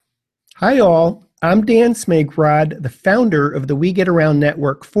Hi, all. I'm Dan Smigrod, the founder of the We Get Around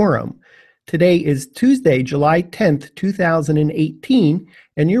Network Forum. Today is Tuesday, July 10th, 2018,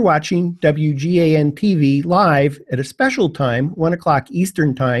 and you're watching WGAN TV live at a special time, 1 o'clock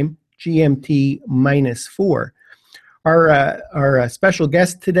Eastern Time, GMT -4. Our special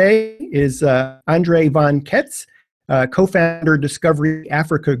guest today is Andre Van Ketz, co-founder Discovery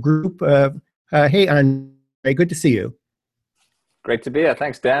Africa Group. Hey, Andre, good to see you. Great to be here.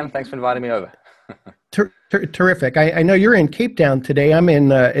 Thanks, Dan. Thanks for inviting me over. Terrific. I know you're in Cape Town today. I'm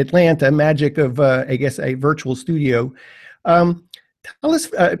in Atlanta, magic of, I guess, a virtual studio. Tell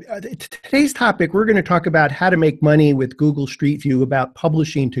us, today's topic, we're going to talk about how to make money with Google Street View, about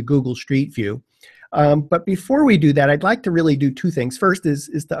publishing to Google Street View. But before we do that, I'd like to really do two things. First is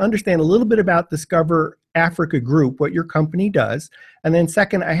to understand a little bit about Discover Africa Group, what your company does. And then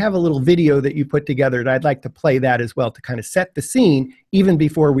second, I have a little video that you put together, and I'd like to play that as well to kind of set the scene, even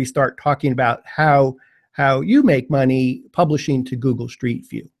before we start talking about how you make money publishing to Google Street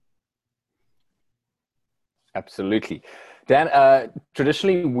View. Absolutely. Dan,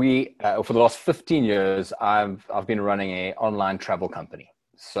 traditionally, we, for the last 15 years, I've been running an online travel company.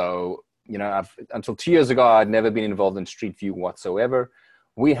 So, you know, until 2 years ago, I'd never been involved in Street View whatsoever.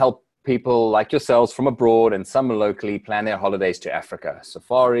 We help people like yourselves from abroad and some locally plan their holidays to Africa,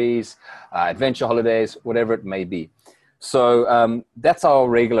 safaris, adventure holidays, whatever it may be. So that's our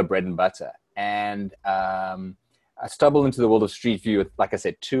regular bread and butter. And I stumbled into the world of Street View, like I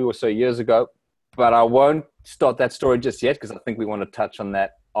said, 2 or so years ago, but I won't start that story just yet because I think we want to touch on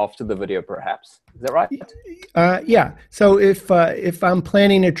that after the video, perhaps. Is that right? Yeah. So if I'm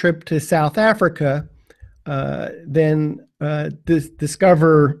planning a trip to South Africa, then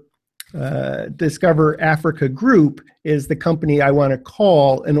Discover Africa Group is the company I want to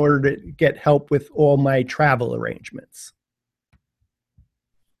call in order to get help with all my travel arrangements.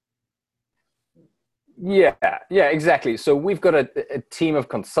 Yeah, exactly. So we've got a team of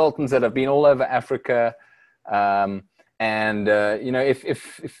consultants that have been all over Africa. You know,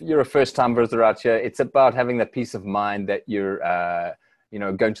 if you're a first-time visitor out here, it's about having that peace of mind that you're, you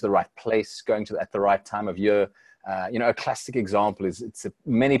know, going to the right place, at the right time of year. You know, a classic example is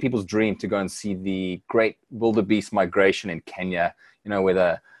many people's dream to go and see the great wildebeest migration in Kenya. You know,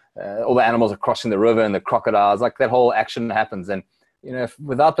 where all the animals are crossing the river and the crocodiles, like that whole action happens. And you know,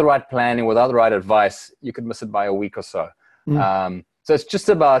 without the right planning, without the right advice, you could miss it by a week or so. So it's just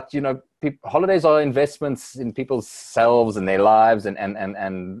about, you know, holidays are investments in people's selves and their lives and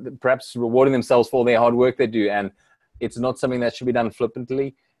perhaps rewarding themselves for all their hard work they do. And it's not something that should be done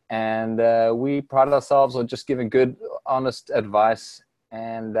flippantly. And we pride ourselves on just giving good, honest advice.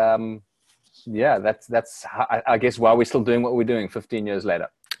 And yeah, that's how, I guess why we're still doing what we're doing 15 years later.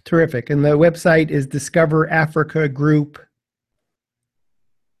 Terrific. And the website is Discover Africa Group.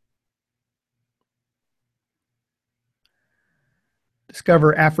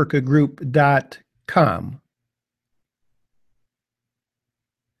 discoverafricagroup.com.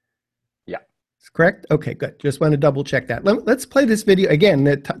 Yeah. That's correct? Okay, good. Just want to double check that. Let's play this video. Again,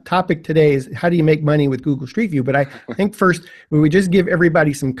 the topic today is how do you make money with Google Street View? But I think first, we would just give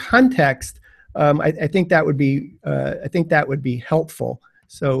everybody some context. I think that would be helpful.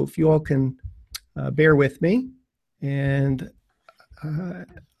 So if you all can bear with me, and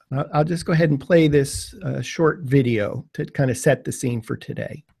I'll just go ahead and play this short video to kind of set the scene for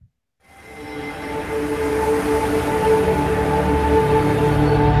today.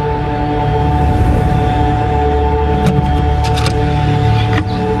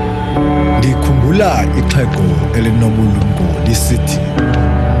 Ndikhumbula ixhego elinobulumko lisithi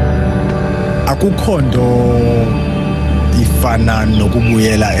akukho nto ifana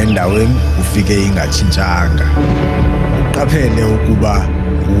nokubuyela endaweni ufike ingatshintshanga. Uqaphele ukuba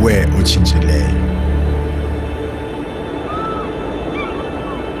uwe otshintshileyo.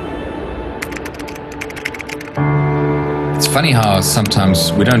 It's funny how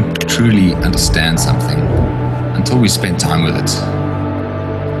sometimes we don't truly understand something until we spend time with it,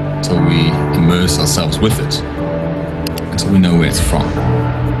 until we immerse ourselves with it, until we know where it's from.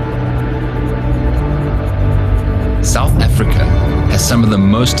 South Africa has some of the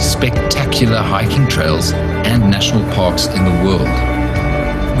most spectacular hiking trails and national parks in the world.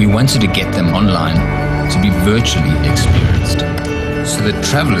 We wanted to get them online to be virtually experienced, so that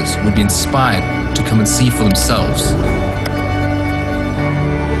travelers would be inspired to come and see for themselves.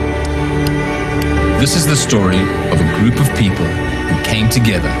 This is the story of a group of people who came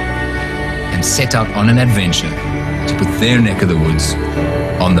together and set out on an adventure to put their neck of the woods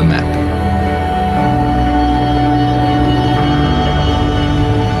on the map.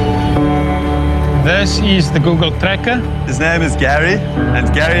 This is the Google Tracker. His name is Gary,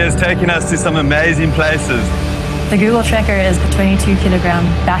 and Gary has taken us to some amazing places. The Google Tracker is a 22-kilogram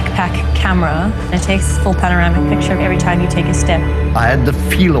backpack camera. It takes full panoramic picture every time you take a step. I had the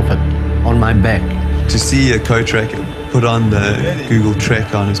feel of it on my back. To see a co-tracker put on the Google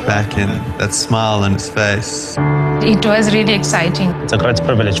Trek on his back and that smile on his face. It was really exciting. It's a great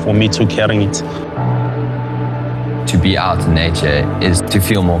privilege for me to carry it. To be out in nature is to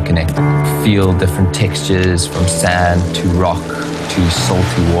feel more connected. Feel different textures from sand to rock to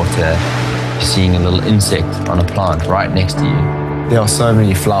salty water. You're seeing a little insect on a plant right next to you. There are so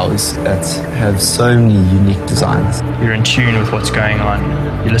many flowers that have so many unique designs. You're in tune with what's going on.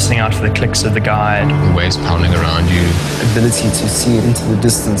 You're listening out for the clicks of the guide. The waves pounding around you. Ability to see into the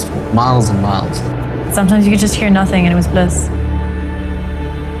distance for miles and miles. Sometimes you could just hear nothing and it was bliss.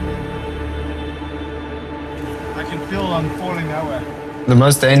 I can feel I'm falling nowhere. The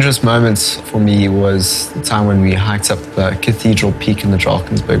most dangerous moments for me was the time when we hiked up Cathedral Peak in the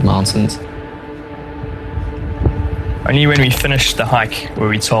Drakensberg Mountains. Only when we finished the hike were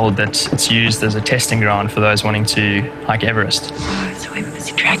we told that it's used as a testing ground for those wanting to hike Everest. So we were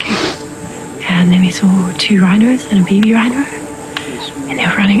busy tracking, and then we saw 2 rhinos and a baby rhino, and they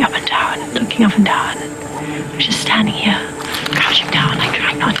were running up and down, looking up and down. I was just standing here, crouching down, like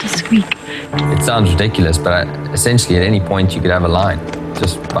trying not to squeak. It sounds ridiculous, but essentially at any point you could have a line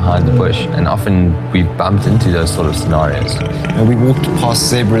just behind the bush, and often we've bumped into those sort of scenarios. And we walked past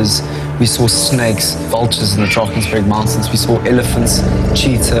zebras, we saw snakes, vultures in the Drakensberg Mountains, we saw elephants,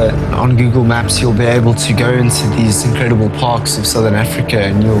 cheetah. On Google Maps you'll be able to go into these incredible parks of Southern Africa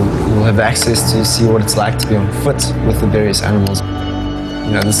and you'll have access to see what it's like to be on foot with the various animals.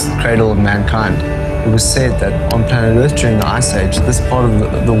 You know, this is the cradle of mankind. It was said that on planet Earth during the Ice Age, this part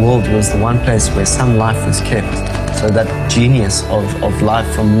of the world was the one place where some life was kept. So that genius of life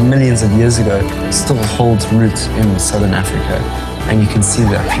from millions of years ago still holds roots in Southern Africa. And you can see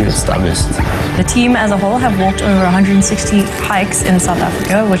that through its diversity. The team as a whole have walked over 160 hikes in South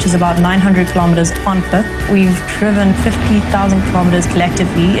Africa, which is about 900 kilometers on foot. We've driven 50,000 kilometers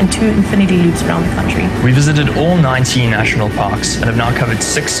collectively in 2 infinity loops around the country. We visited all 19 national parks and have now covered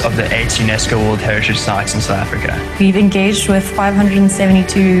 6 of the 8 UNESCO World Heritage Sites in South Africa. We've engaged with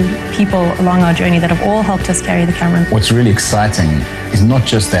 572 people along our journey that have all helped us carry the camera. What's really exciting is not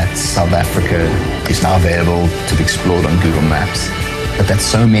just that South Africa is now available to be explored on Google Maps, but that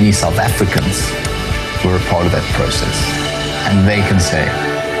so many South Africans were a part of that process. And they can say,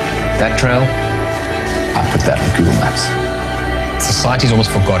 that trail, I put that on Google Maps. Society's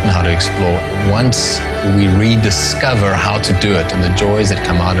almost forgotten how to explore. Once we rediscover how to do it and the joys that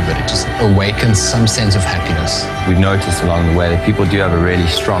come out of it, it just awakens some sense of happiness. We've noticed along the way that people do have a really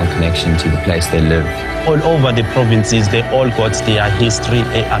strong connection to the place they live. All over the provinces, they all got their history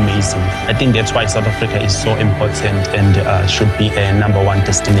amazing. I think that's why South Africa is so important and should be a #1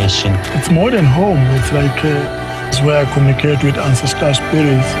 destination. It's more than home. It's like it's where I communicate with ancestral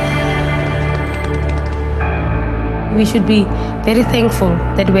spirits. We should be very thankful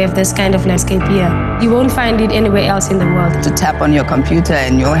that we have this kind of landscape here. You won't find it anywhere else in the world. To tap on your computer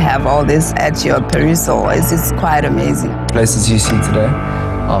and you'll have all this at your perusal is quite amazing. Places you see today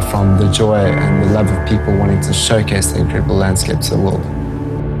are from the joy and the love of people wanting to showcase the incredible landscapes of the world.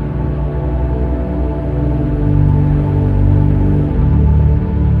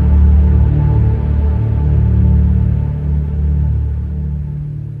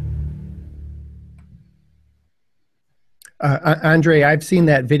 Andre, I've seen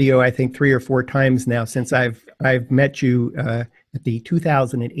that video, I think 3 or 4 times now since I've met you at the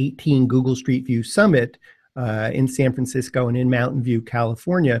 2018 Google Street View Summit in San Francisco and in Mountain View,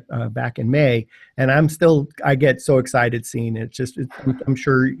 California, back in May. And I get so excited seeing it. I'm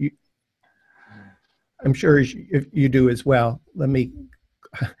sure you do as well. Let me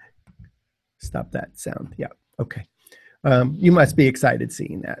stop that sound. Yeah. Okay. You must be excited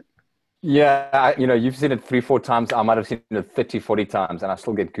seeing that. Yeah, you've seen it 3-4 times. I might have seen it 30-40 times, and I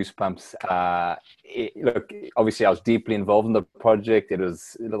still get goosebumps. Look, obviously, I was deeply involved in the project. It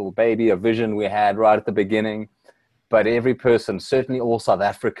was a little baby, a vision we had right at the beginning. But every person, certainly all South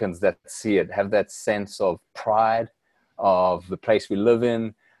Africans that see it, have that sense of pride of the place we live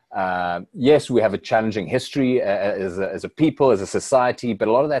in. Yes, we have a challenging history as a people, as a society, but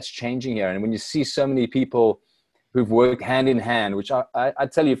a lot of that's changing here. And when you see so many people who've worked hand in hand, which I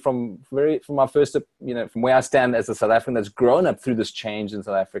tell you from my first, from where I stand as a South African that's grown up through this change in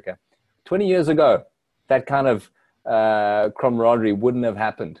South Africa. 20 years ago, that kind of camaraderie wouldn't have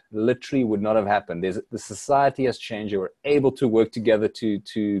happened, literally would not have happened. The society has changed. We're able to work together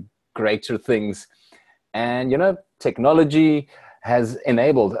to greater things. And, technology has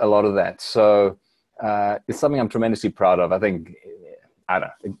enabled a lot of that. So is something I'm tremendously proud of. I think, I don't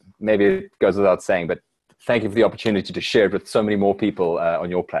know, maybe it goes without saying, but thank you for the opportunity to share it with so many more people on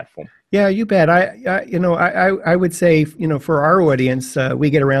your platform. Yeah, you bet. I would say, for our audience, we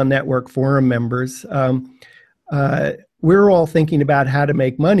get around Network Forum members. We're all thinking about how to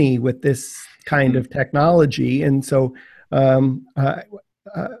make money with this kind of technology. And so,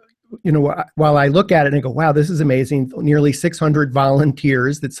 while I look at it and go, wow, this is amazing, nearly 600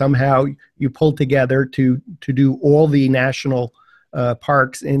 volunteers that somehow you pulled together to do all the national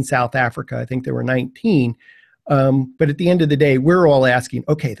parks in South Africa. I think there were 19. But at the end of the day, we're all asking,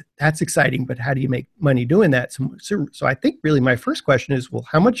 okay, that's exciting, but how do you make money doing that? So I think really my first question is, well,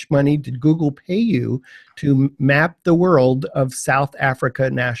 how much money did Google pay you to map the world of South Africa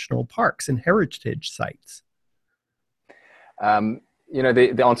national parks and heritage sites? The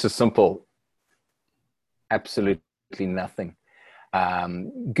answer is simple. Absolutely nothing.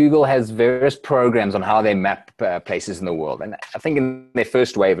 Google has various programs on how they map places in the world. And I think in their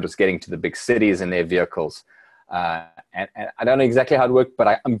first wave, it was getting to the big cities in their vehicles. And I don't know exactly how it worked,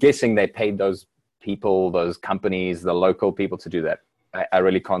 but I'm guessing they paid those people, those companies, the local people to do that. I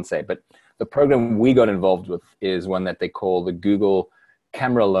really can't say. But the program we got involved with is one that they call the Google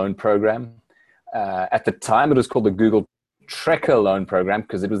Camera Loan Program. At the time, it was called the Google Tracker Loan Program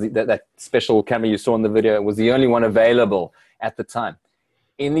because it was that special camera you saw in the video. It was the only one available at the time.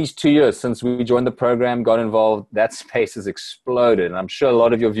 In these 2 years since we joined the program, got involved, that space has exploded. And I'm sure a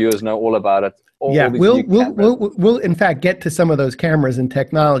lot of your viewers know all about it. We'll in fact get to some of those cameras and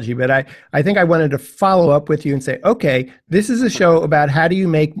technology, but I think I wanted to follow up with you and say, okay, this is a show about how do you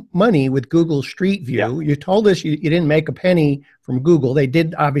make money with Google Street View. Yeah. You told us you didn't make a penny from Google. They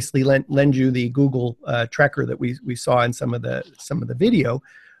did obviously lend you the Google tracker that we saw in some of the video.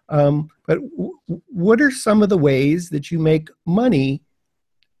 But what are some of the ways that you make money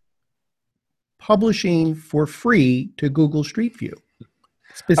publishing for free to Google Street View?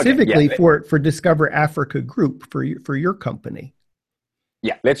 Specifically for Discover Africa Group, for your company.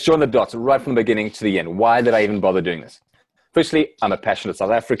 Yeah, let's join the dots right from the beginning to the end. Why did I even bother doing this? Firstly, I'm a passionate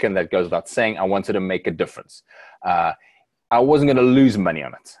South African. That goes without saying. I wanted to make a difference. I wasn't going to lose money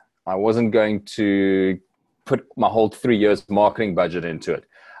on it. I wasn't going to put my whole 3 years marketing budget into it.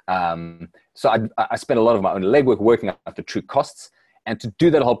 So I spent a lot of my own legwork working out the true costs. And to do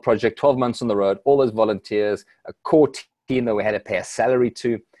that whole project, 12 months on the road, all those volunteers, a core team that we had to pay a salary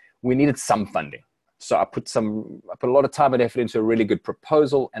to, we needed some funding. So I put a lot of time and effort into a really good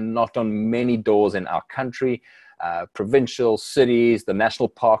proposal and knocked on many doors in our country, provincial, cities, the national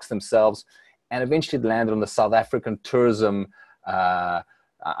parks themselves, and eventually landed on the South African Tourism, our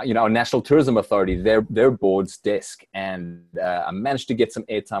National Tourism Authority, their board's desk. And I managed to get some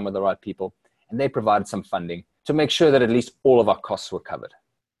airtime with the right people, and they provided some funding to make sure that at least all of our costs were covered.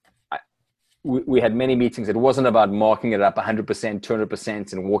 We had many meetings. It wasn't about marking it up 100%,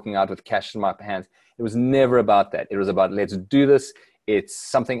 200% and walking out with cash in my hands. It was never about that. It was about, let's do this. It's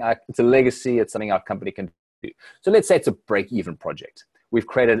something, it's a legacy. It's something our company can do. So let's say it's a break-even project. We've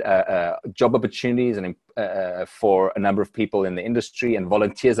created job opportunities and for a number of people in the industry, and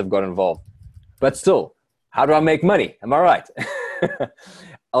volunteers have got involved. But still, how do I make money? Am I right?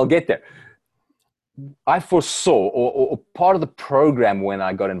 I'll get there. I foresaw, or part of the program when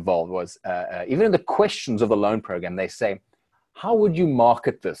I got involved was, even in the questions of the loan program, they say, how would you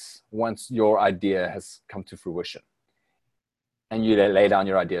market this once your idea has come to fruition? And you lay down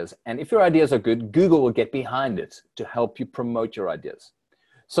your ideas. And if your ideas are good, Google will get behind it to help you promote your ideas.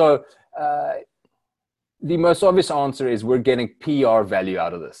 So the most obvious answer is we're getting PR value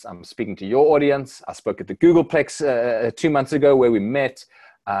out of this. I'm speaking to your audience. I spoke at the Googleplex 2 months ago where we met.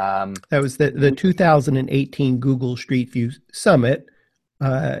 That was the 2018 Google Street View Summit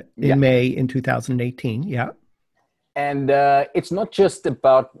in May in 2018. Yeah. And it's not just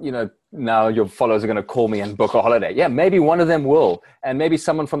about, now your followers are going to call me and book a holiday. Yeah, maybe one of them will. And maybe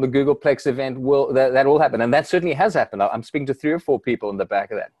someone from the Googleplex event will, that will happen. And that certainly has happened. I'm speaking to 3 or 4 people in the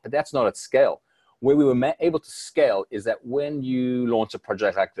back of that. But that's not at scale. Where we were able to scale is that when you launch a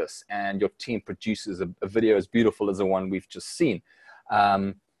project like this and your team produces a video as beautiful as the one we've just seen,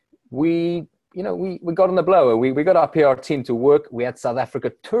 we got on the blower. We got our PR team to work. We had South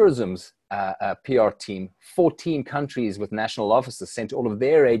Africa Tourism's PR team, 14 countries with national offices sent to all of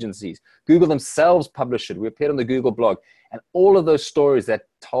their agencies. Google themselves published it. We appeared on the Google blog. And all of those stories that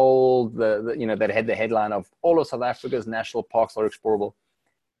told that had the headline of all of South Africa's national parks are explorable.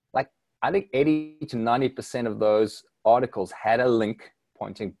 Like, I think 80 to 90% of those articles had a link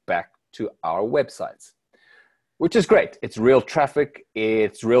pointing back to our websites, which is great. It's real traffic,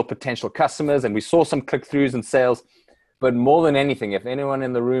 it's real potential customers, and we saw some click-throughs and sales. But more than anything, if anyone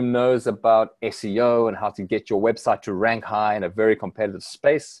in the room knows about SEO and how to get your website to rank high in a very competitive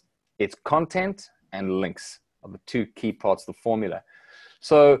space, it's content and links are the two key parts of the formula.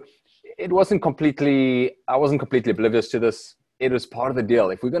 So I wasn't completely oblivious to this. It was part of the deal.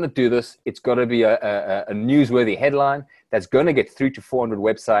 If we're going to do this, it's got to be a newsworthy headline that's going to get 300 to 400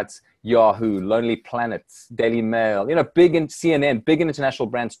 websites, Yahoo, Lonely Planet, Daily Mail, big in CNN, big international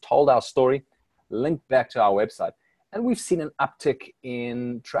brands told our story, linked back to our website. And we've seen an uptick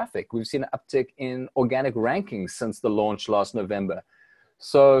in traffic. We've seen an uptick in organic rankings since the launch last November.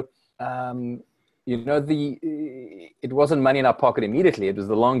 So, it wasn't money in our pocket immediately. It was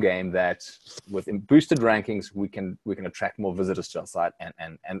the long game that with boosted rankings, we can attract more visitors to our site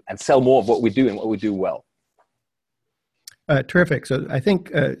and sell more of what we do and what we do well. Terrific. So I think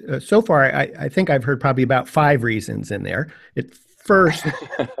so far, I think I've heard probably about 5 reasons in there. It first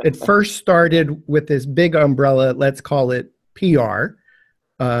started with this big umbrella, let's call it PR.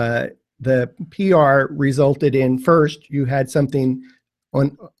 The PR resulted in, first, you had something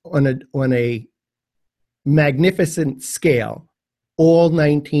on a magnificent scale, all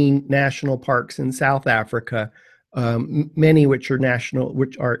 19 national parks in South Africa, many which are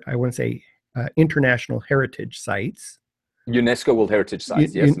I want to say international heritage sites. UNESCO World Heritage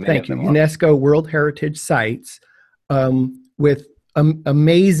Sites. Yes, thank you. UNESCO World Heritage Sites with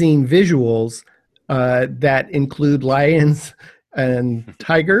amazing visuals that include lions and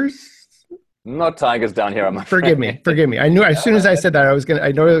tigers. Not tigers down here, I'm afraid. Forgive me. I knew as soon as I said that I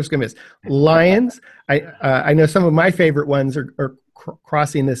know I was going to miss lions. I know some of my favorite ones are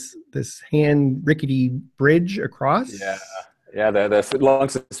crossing this hand rickety bridge across. Yeah, the long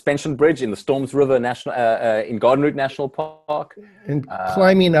suspension bridge in the Storms River in Garden Route National Park, and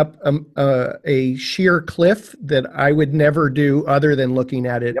climbing up a sheer cliff that I would never do other than looking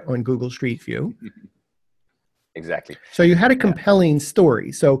at it on Google Street View. Exactly. So you had a compelling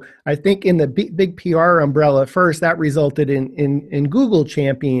story. So I think in the big PR umbrella first, that resulted in Google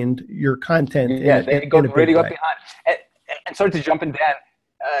championed your content. They really got behind. And sorry to jump in, Dan.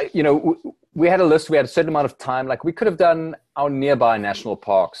 We had a list. We had a certain amount of time. Like we could have done our nearby national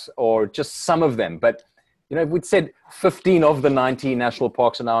parks or just some of them. But if we'd said 15 of the 19 national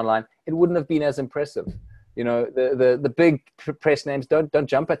parks are now online, it wouldn't have been as impressive. The big press names don't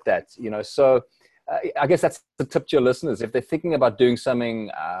jump at that. So. I guess that's the tip to your listeners. If they're thinking about doing something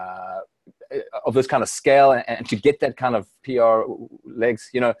of this kind of scale and to get that kind of PR legs,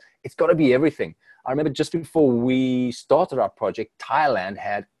 it's got to be everything. I remember just before we started our project, Thailand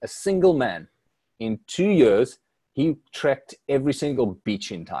had a single man. In 2 years, he trekked every single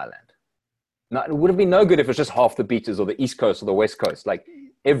beach in Thailand. Now, it would have been no good if it was just half the beaches or the East Coast or the West Coast, like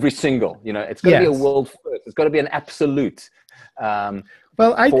every single, it's got to be a world first. It's got to be an absolute.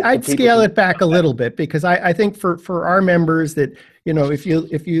 Well, I'd scale it back a little bit because I think for our members that,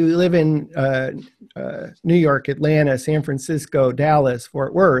 if you live in New York, Atlanta, San Francisco, Dallas,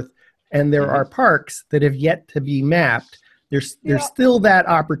 Fort Worth, and there are parks that have yet to be mapped, there's still that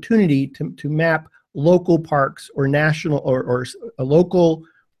opportunity to map local parks or national or a local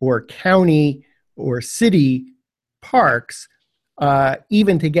or county or city parks,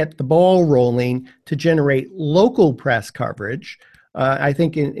 even to get the ball rolling to generate local press coverage. I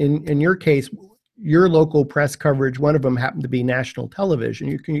think in your case, your local press coverage, one of them happened to be national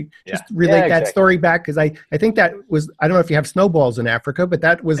television. Can you just relate that story back? Because I think that was, I don't know if you have snowballs in Africa, but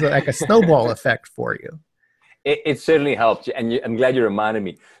that was like a snowball effect for you. It certainly helped. And I'm glad you reminded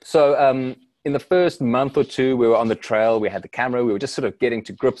me. So in the first month or two, we were on the trail. We had the camera. We were just sort of getting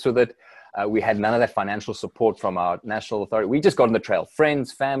to grips with it. We had none of that financial support from our national authority. We just got on the trail.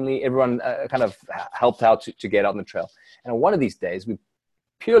 Friends, family, everyone kind of helped out to get on the trail. And on one of these days, we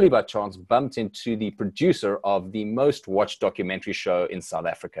purely by chance bumped into the producer of the most watched documentary show in South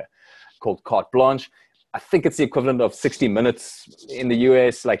Africa called Carte Blanche. I think it's the equivalent of 60 Minutes in the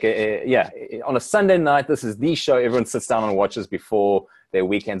US. On a Sunday night, this is the show everyone sits down and watches before their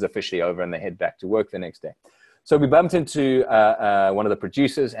weekend's officially over and they head back to work the next day. So we bumped into one of the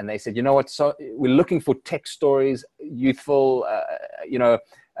producers and they said, you know what, so we're looking for tech stories, youthful,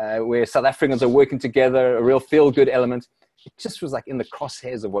 where South Africans are working together, a real feel-good element. It just was like in the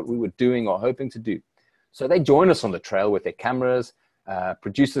crosshairs of what we were doing or hoping to do. So they joined us on the trail with their cameras,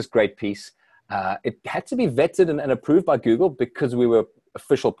 produced this great piece. It had to be vetted and approved by Google because we were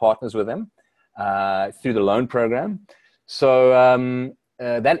official partners with them through the loan program. So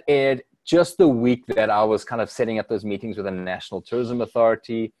that aired just the week that I was kind of setting up those meetings with the National Tourism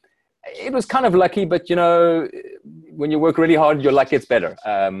Authority. It was kind of lucky, but when you work really hard, your luck gets better,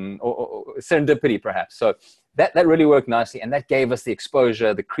 or serendipity perhaps. So that really worked nicely, and that gave us the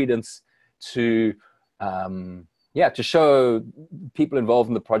exposure, the credence to yeah, to show people involved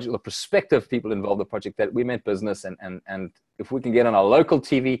in the project, the prospective people involved in the project, that we meant business, and if we can get on our local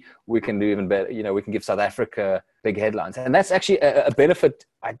TV, we can do even better. You know, we can give South Africa big headlines, and that's actually a benefit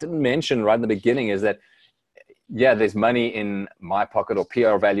I didn't mention right in the beginning, is that, yeah, there's money in my pocket, or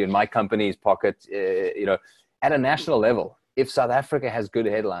PR value in my company's pocket, you know, at a national level. If South Africa has good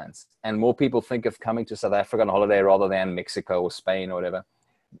headlines and more people think of coming to South Africa on holiday rather than Mexico or Spain or whatever,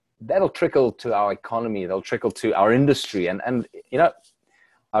 that'll trickle to our economy. They'll trickle to our industry. And you know,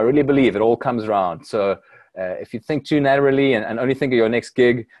 I really believe it all comes around. So if you think too narrowly and only think of your next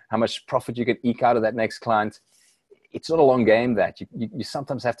gig, how much profit you can eke out of that next client, it's not a long game. That you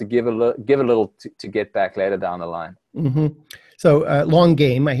sometimes have to give a little to get back later down the line. Mm-hmm. So long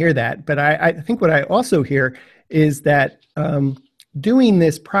game, I hear that. But I think what I also hear is that doing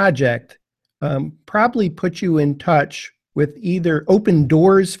this project probably put you in touch with, either open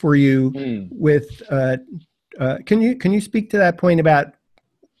doors for you with, can you speak to that point about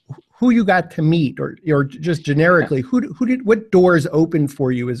who you got to meet, or just generically, what doors opened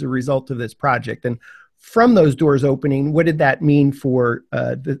for you as a result of this project? And from those doors opening, what did that mean for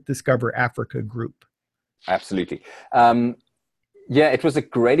the Discover Africa group? Absolutely. Yeah, it was a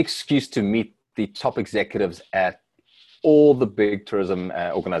great excuse to meet the top executives at all the big tourism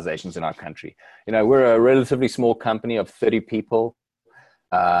organizations in our country. You know, we're a relatively small company of 30 people.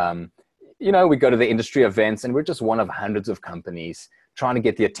 You know, we go to the industry events, and we're just one of hundreds of companies trying to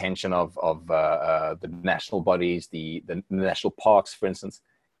get the attention of the national bodies, the national parks, for instance.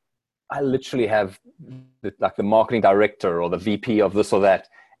 I literally have the marketing director or the VP of this or that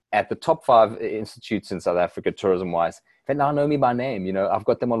at the top 5 institutes in South Africa, tourism-wise. They now know me by name. You know, I've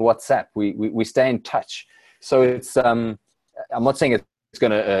got them on WhatsApp. We stay in touch. So it's, I'm not saying it's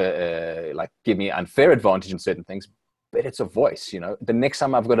going to like give me unfair advantage in certain things, but it's a voice. You know, the next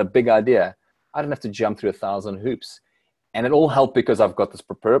time I've got a big idea, I don't have to jump through 1,000 hoops. And it all helped because I've got this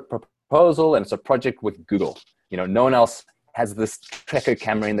proposal, and it's a project with Google. You know, no one else has this tracker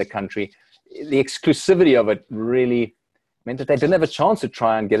camera in the country. The exclusivity of it really meant that they didn't have a chance to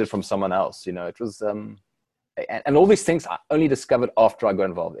try and get it from someone else. You know, it was, and all these things I only discovered after I got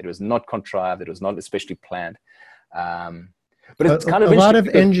involved. It was not contrived. It was not especially planned. But it's kind of a lot of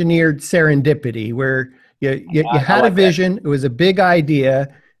engineered serendipity, where you had a vision. It was a big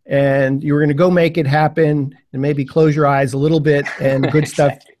idea, and you were going to go make it happen, and maybe close your eyes a little bit, and good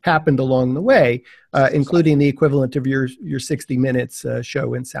stuff happened along the way, including the equivalent of your 60 Minutes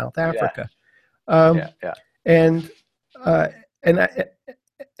show in South Africa. And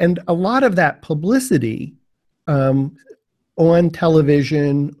a lot of that publicity on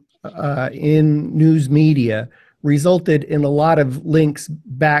television, in news media, resulted in a lot of links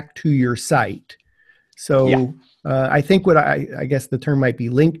back to your site. So I think what I guess the term might be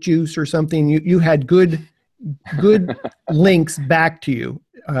link juice or something. You had good links back to you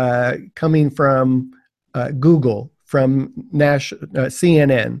coming from Google, from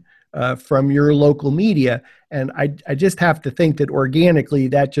CNN, from your local media. And I just have to think that organically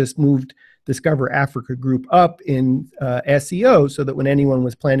that just moved Discover Africa Group up in SEO, so that when anyone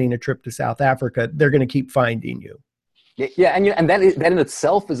was planning a trip to South Africa, they're going to keep finding you. Yeah, and that in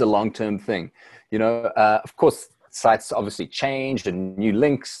itself is a long-term thing. You know, of course, sites obviously change and new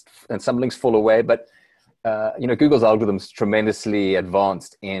links, and some links fall away, but you know, Google's algorithms tremendously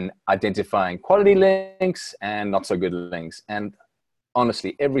advanced in identifying quality links and not so good links. And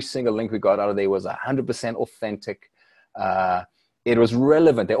honestly, every single link we got out of there was 100% authentic. It was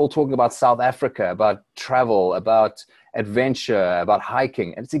relevant. They're all talking about South Africa, about travel, about adventure, about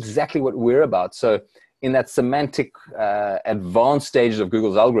hiking. And it's exactly what we're about. So in that semantic advanced stages of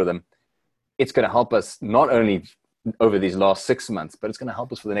Google's algorithm, it's going to help us not only over these last 6 months, but it's going to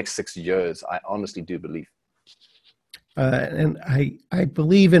help us for the next 6 years. I honestly do believe. And I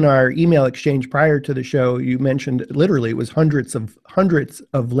believe in our email exchange prior to the show, you mentioned literally it was hundreds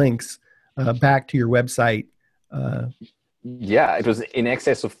of links back to your website. Yeah, it was in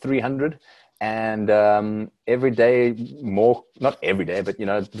excess of 300, and every day more, not every day, but you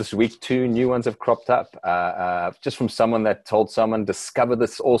know, this week 2 new ones have cropped up, just from someone that told someone, discover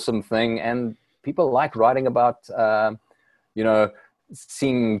this awesome thing. And people like writing about, you know,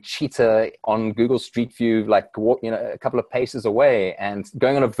 seeing cheetah on Google Street View, like, you know, a couple of paces away, and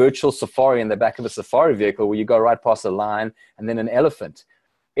going on a virtual safari in the back of a safari vehicle where you go right past a lion and then an elephant.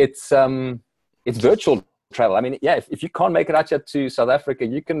 It's virtual travel. I mean, yeah, if you can't make it out yet to South Africa,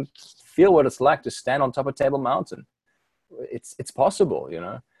 you can feel what it's like to stand on top of Table Mountain. It's possible, you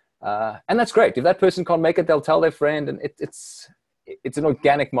know, and that's great. If that person can't make it, they'll tell their friend, and it's an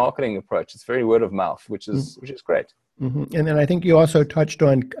organic marketing approach. It's very word of mouth, which is great. Mm-hmm. And then I think you also touched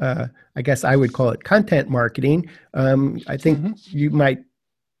on, I guess I would call it content marketing. I think you might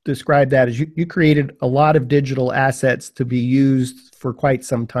describe that as you created a lot of digital assets to be used for quite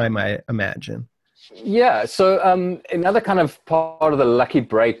some time, I imagine. Yeah. So another kind of part of the lucky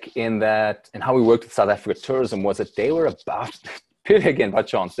break in that, and how we worked with South Africa Tourism, was that they were about, purely again by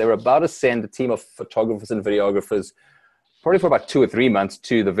chance, they were about to send a team of photographers and videographers probably for about 2 or 3 months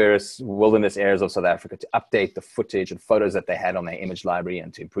to the various wilderness areas of South Africa to update the footage and photos that they had on their image library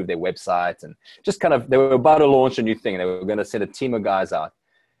and to improve their website. And just kind of, they were about to launch a new thing. They were going to send a team of guys out.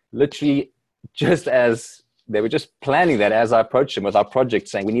 Literally, just as they were just planning that, as I approached them with our project,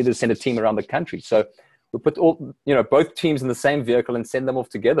 saying we need to send a team around the country. So we put all, both teams in the same vehicle and send them off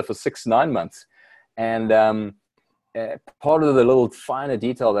together for 6-9 months. And part of the little finer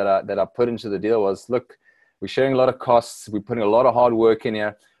detail that I put into the deal was, look, we're sharing a lot of costs. We're putting a lot of hard work in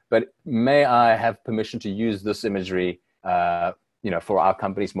here, but may I have permission to use this imagery, for our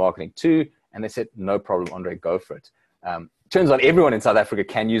company's marketing too? And they said, no problem, Andre, go for it. Turns out everyone in South Africa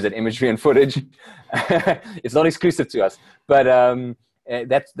can use that imagery and footage. It's not exclusive to us, but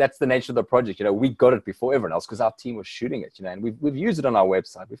that's the nature of the project. We got it before everyone else because our team was shooting it, and we've used it on our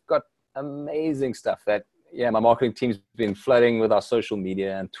website. We've got amazing stuff that, my marketing team's been flooding with our social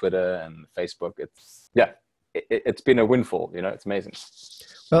media and Twitter and Facebook. It's been a windfall, it's amazing.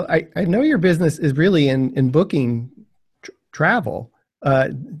 Well, I know your business is really in booking travel.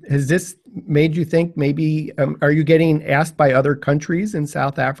 Has this made you think maybe, are you getting asked by other countries in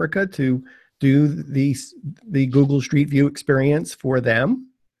South Africa to do the Google Street View experience for them?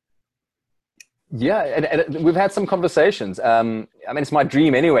 Yeah, and we've had some conversations. It's my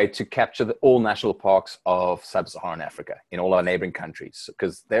dream anyway to capture all national parks of sub-Saharan Africa in all our neighboring countries,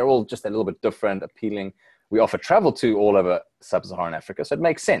 because they're all just a little bit different, appealing. We offer travel to all over sub-Saharan Africa, so it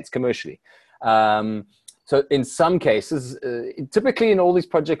makes sense commercially. So in some cases, typically in all these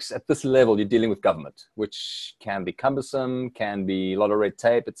projects at this level, you're dealing with government, which can be cumbersome, can be a lot of red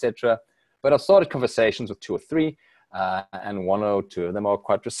tape, etc. But I've started conversations with 2 or 3, and 1 or 2 of them are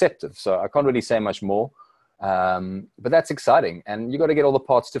quite receptive. So I can't really say much more, but that's exciting. And you got to get all the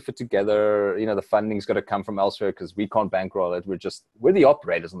parts to fit together. The funding's got to come from elsewhere because we can't bankroll it. We're the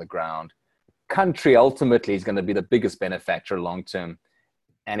operators on the ground. Country ultimately is going to be the biggest benefactor long term.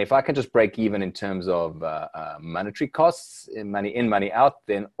 And if I can just break even in terms of monetary costs, money in, money out,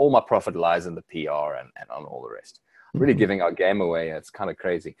 then all my profit lies in the PR and on all the rest. Really giving our game away. It's kind of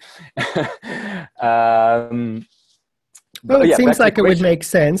crazy. Well, it seems like it would make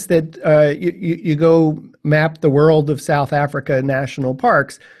sense that you go map the world of South Africa national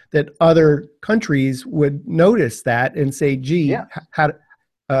parks, that other countries would notice that and say, gee,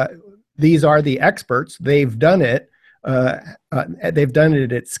 these are the experts. They've done it. They've done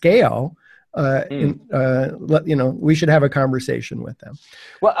it at scale. We should have a conversation with them.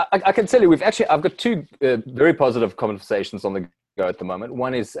 Well, I can tell you, I've got 2 very positive conversations on the go at the moment.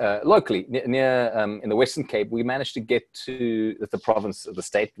 One is locally near in the Western Cape. We managed to get to the province of the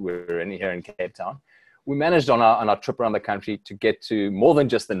state we're in here in Cape Town. We managed on our trip around the country to get to more than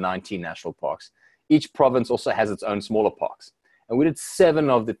just the 19 national parks. Each province also has its own smaller parks, and we did 7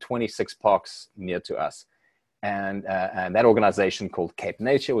 of the 26 parks near to us. And that organization called Cape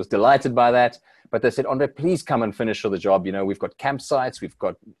Nature was delighted by that. But they said, Andre, please come and finish the job. We've got campsites, we've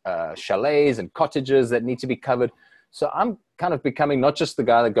got chalets and cottages that need to be covered. So I'm kind of becoming not just the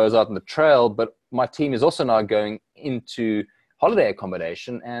guy that goes out on the trail, but my team is also now going into holiday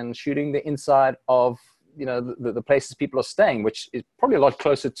accommodation and shooting the inside of, the places people are staying, which is probably a lot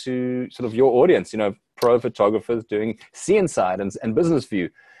closer to sort of your audience, pro photographers doing sea inside and business view.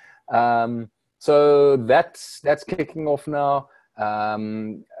 So that's kicking off now.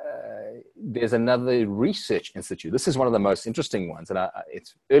 There's another research institute. This is one of the most interesting ones, and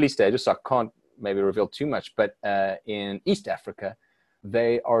it's early stages, so I can't maybe reveal too much. But in East Africa,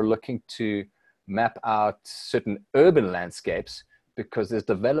 they are looking to map out certain urban landscapes because there's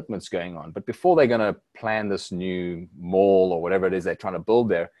developments going on. But before they're going to plan this new mall or whatever it is they're trying to build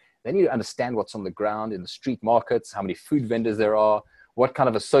there, they need to understand what's on the ground in the street markets, how many food vendors there are, what kind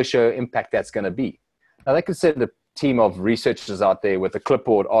of a socio impact that's going to be. Now, they can send a team of researchers out there with a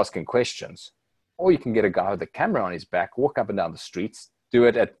clipboard asking questions, or you can get a guy with a camera on his back, walk up and down the streets, do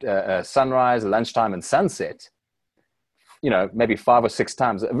it at sunrise, lunchtime, and sunset, maybe 5 or 6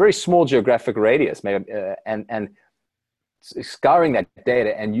 times, a very small geographic radius, maybe, and scouring that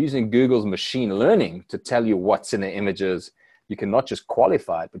data and using Google's machine learning to tell you what's in the images. You can not just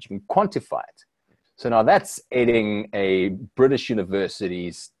qualify it, but you can quantify it. So now that's aiding a British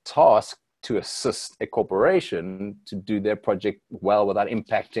university's task to assist a corporation to do their project well without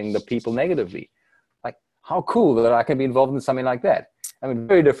impacting the people negatively. Like, how cool that I can be involved in something like that. I mean,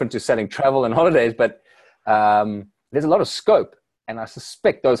 very different to selling travel and holidays, but there's a lot of scope. And I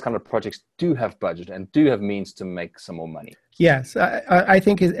suspect those kind of projects do have budget and do have means to make some more money. Yes, I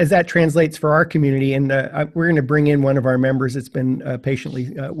think as that translates for our community, and we're going to bring in one of our members that's been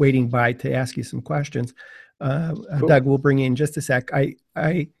patiently waiting by to ask you some questions. Cool. Doug, we'll bring you in just a sec.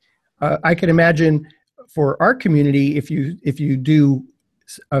 I could imagine for our community, if you do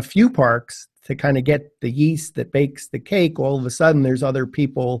a few parks to kind of get the yeast that bakes the cake, all of a sudden there's other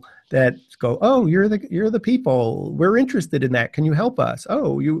people that go, oh, you're the people, we're interested in that, can you help us?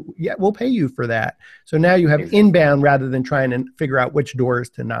 Oh, yeah, we'll pay you for that. So now you have inbound rather than trying to figure out which doors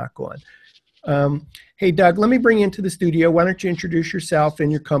to knock on. Hey, Doug, let me bring you into the studio. Why don't you introduce yourself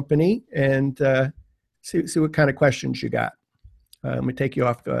and your company and see what kind of questions you got. Let me take you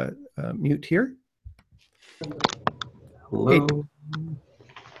off mute here. Hello.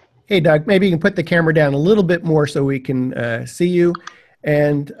 Hey, Doug, maybe you can put the camera down a little bit more so we can see you.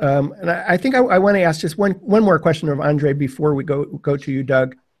 And I think I want to ask just one more question of Andre before we go to you,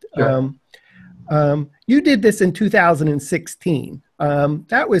 Doug. Sure. You did this in 2016.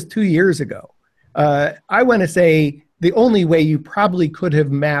 That was 2 years ago. I want to say the only way you probably could have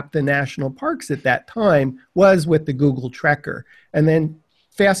mapped the national parks at that time was with the Google Trekker. And then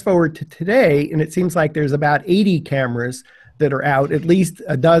fast forward to today, and it seems like there's about 80 cameras that are out, at least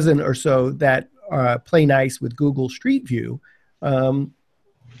a dozen or so that play nice with Google Street View.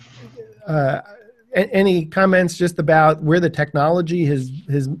 Any comments just about where the technology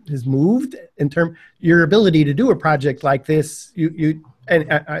has moved in terms your ability to do a project like this?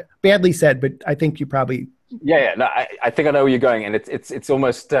 And badly said, but I think you probably. Yeah. No, I think I know where you're going, and it's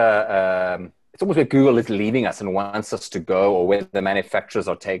almost where Google is leading us and wants us to go, or where the manufacturers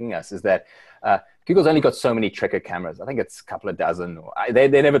are taking us. Is that Google's only got so many Trekker cameras. I think it's a couple of dozen. They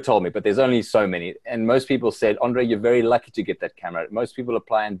never told me, but there's only so many. And most people said, Andre, you're very lucky to get that camera. Most people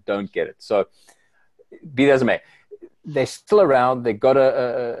apply and don't get it. So be that as it may, they're still around. They got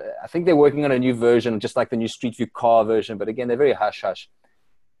I think they're working on a new version, just like the new Street View car version. But again, they're very hush-hush.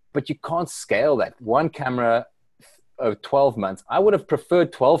 But you can't scale that. One camera of 12 months. I would have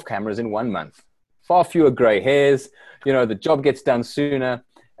preferred 12 cameras in 1 month. Far fewer gray hairs. The job gets done sooner.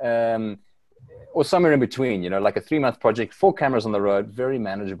 Or somewhere in between, like a 3-month project, 4 cameras on the road, very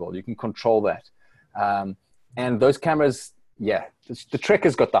manageable. You can control that. And those cameras, yeah, the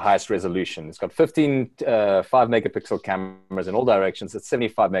Trekker's got the highest resolution. It's got 15 5-megapixel cameras in all directions. It's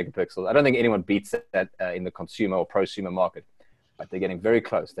 75 megapixels. I don't think anyone beats that in the consumer or prosumer market, but they're getting very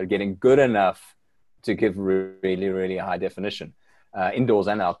close. They're getting good enough to give really, really high definition, indoors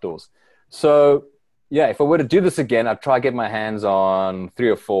and outdoors. So, yeah, if I were to do this again, I'd try to get my hands on 3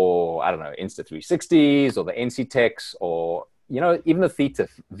 or 4, I don't know, Insta360s or the NC Techs, or, even the Theta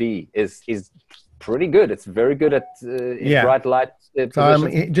V is pretty good. It's very good at bright light. So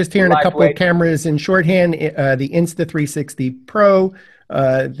I'm just hearing a couple of cameras in shorthand, the Insta360 Pro,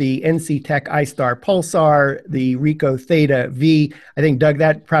 the NC Tech iStar Pulsar, the Ricoh Theta V. I think, Doug,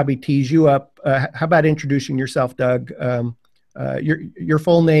 that probably tees you up. How about introducing yourself, Doug? Your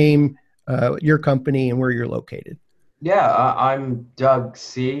full name, your company, and where you're located. Yeah, I'm Doug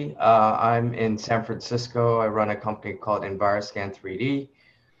C. I'm in San Francisco. I run a company called Enviroscan 3D.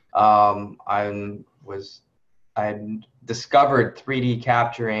 I discovered 3D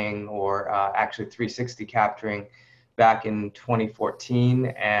capturing, or actually 360 capturing, back in 2014,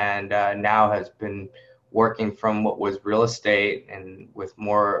 and now has been working from what was real estate and with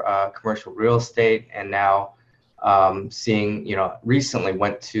more commercial real estate, and now seeing, recently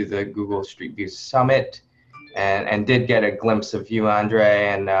went to the Google Street View Summit and did get a glimpse of you, Andre,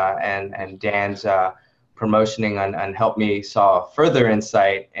 and Dan's promotioning and helped me saw further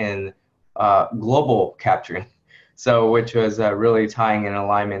insight in global capturing. So, which was really tying in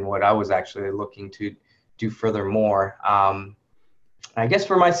alignment what I was actually looking to do furthermore. I guess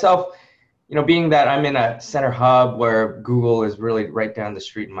for myself, being that I'm in a center hub where Google is really right down the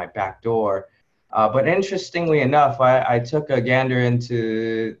street in my back door. But interestingly enough, I took a gander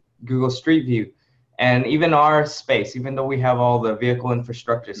into Google Street View, and even our space, even though we have all the vehicle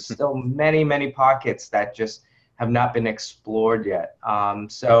infrastructure, still many, many pockets that just have not been explored yet.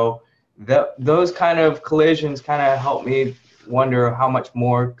 So those kind of collisions kind of help me wonder how much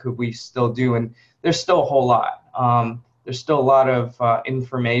more could we still do, and there's still a whole lot. There's still a lot of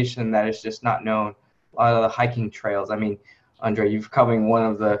information that is just not known. A lot of the hiking trails. I mean, Andre, you've covered one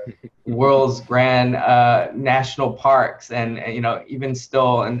of the world's grand national parks, and even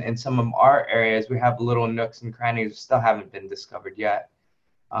still in some of our areas, we have little nooks and crannies that still haven't been discovered yet.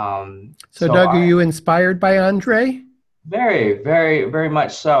 So Doug, are you inspired by Andre? Very, very, very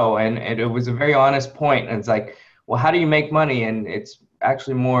much so. And it was a very honest point. And it's like, well, how do you make money? And it's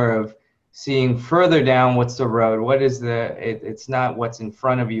actually more of seeing further down what's the road. What is it's not what's in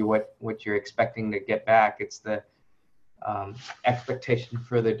front of you, what you're expecting to get back. It's the expectation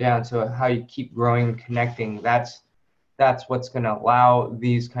further down. So how you keep growing and connecting, that's what's going to allow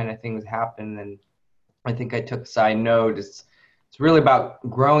these kind of things happen. And I think I took a side note. It's really about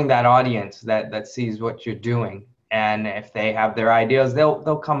growing that audience that sees what you're doing. And if they have their ideas,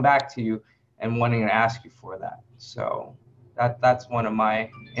 they'll come back to you and wanting to ask you for that. So that's one of my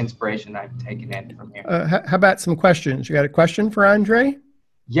inspiration I've taken in from here. How about some questions? You got a question for Andre?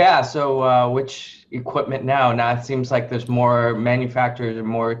 Yeah. So which equipment now? Now it seems like there's more manufacturers or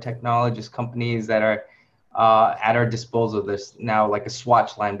more technologist companies that are at our disposal. There's now like a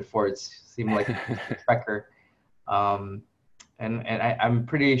Swatch line. Before it seemed like a Trekker. And I'm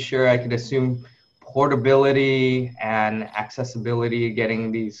pretty sure I could assume portability and accessibility,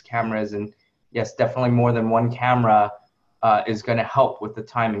 getting these cameras, and yes, definitely more than one camera is going to help with the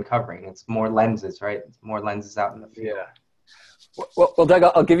time and covering. It's more lenses, right? It's more lenses out in the field. Yeah. Well, Doug,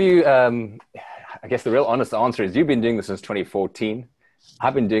 I'll give you, I guess the real honest answer is you've been doing this since 2014.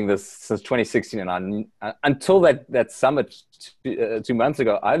 I've been doing this since 2016, and until that summit 2 months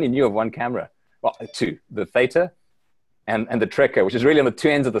ago, I only knew of one camera. Well, two, the Theta and the Trekker, which is really on the two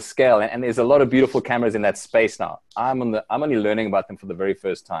ends of the scale. And there's a lot of beautiful cameras in that space now. I'm only learning about them for the very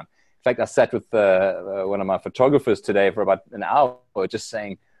first time. In fact, I sat with one of my photographers today for about an hour, just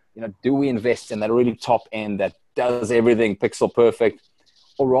saying, do we invest in that really top end that does everything pixel perfect,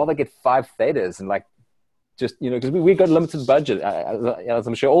 or rather get 5 Thetas and just, because we got limited budget, as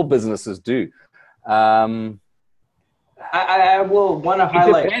I'm sure all businesses do. I will want to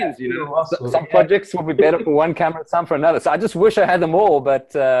highlight. Depends, some projects will be better for one camera, some for another. So I just wish I had them all,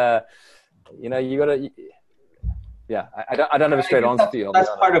 but you gotta. Yeah, I don't have a straight answer for you.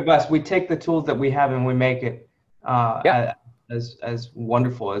 That's part of us. We take the tools that we have and we make it as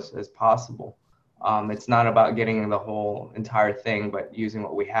wonderful as possible. It's not about getting the whole entire thing, but using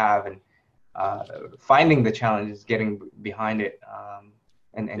what we have and finding the challenges, getting behind it,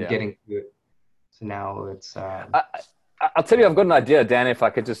 and getting to it. So now it's. I'll tell you, I've got an idea, Dan. If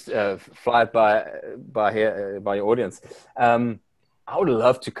I could just fly it by your audience, I would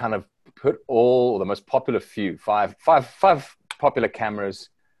love to kind of put all the most popular five popular cameras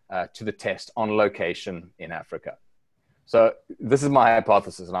to the test on location in Africa. So this is my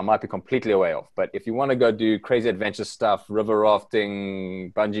hypothesis, and I might be completely way off. But if you want to go do crazy adventure stuff, river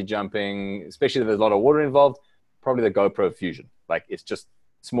rafting, bungee jumping, especially if there's a lot of water involved, probably the GoPro Fusion. It's just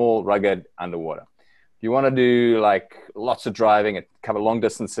small, rugged, underwater. If you want to do lots of driving and cover long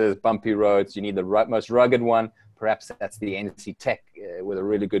distances, bumpy roads, you need the most rugged one. Perhaps that's the NC Tech with a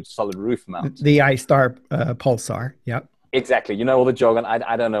really good solid roof mount. The iStar Pulsar, yep. Exactly. All the jargon.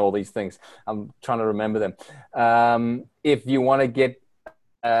 I don't know all these things. I'm trying to remember them. If you want to get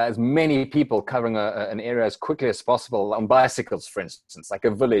as many people covering an area as quickly as possible on bicycles, for instance, like a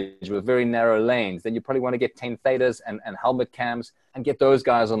village with very narrow lanes, then you probably want to get 10 Thetas and helmet cams and get those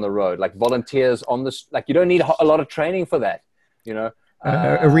guys on the road, like volunteers on the, you don't need a lot of training for that, a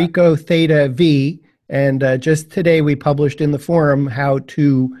Ricoh Theta V. And just today we published in the forum how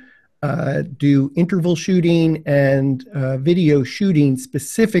to do interval shooting and video shooting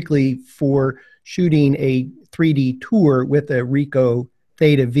specifically for shooting a 3D tour with a Ricoh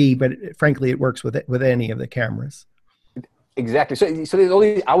Theta V, but frankly, it works with any of the cameras. Exactly. So there's all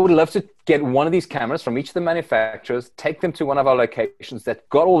these. I would love to get one of these cameras from each of the manufacturers, take them to one of our locations that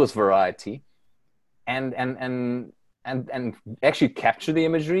got all this variety, and actually capture the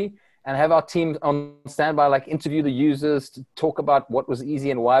imagery and have our team on standby, interview the users to talk about what was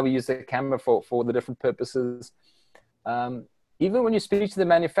easy and why we use the camera for the different purposes. Even when you speak to the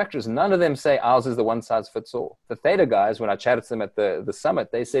manufacturers, none of them say ours is the one size fits all. The Theta guys, when I chatted to them at the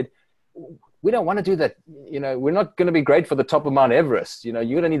summit, they said, we don't want to do that. We're not going to be great for the top of Mount Everest. You're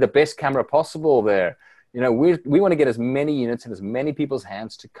going to need the best camera possible there. We want to get as many units in as many people's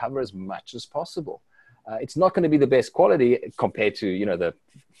hands to cover as much as possible. It's not going to be the best quality compared to, the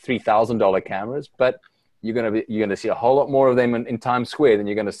 $3,000 cameras, but you're going to see a whole lot more of them in Times Square than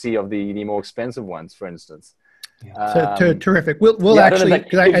you're going to see of the more expensive ones, for instance. So terrific. We'll actually,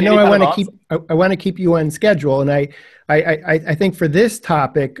 because I know I want to keep you on schedule, and I think for this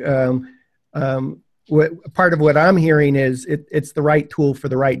topic, part of what I'm hearing is it's the right tool for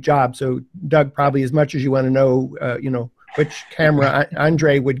the right job. So Doug, probably as much as you want to know, which camera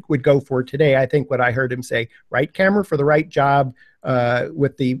Andre would go for today, I think what I heard him say, right camera for the right job,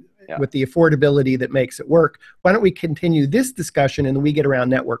 with the with the affordability that makes it work. Why don't we continue this discussion in the We Get Around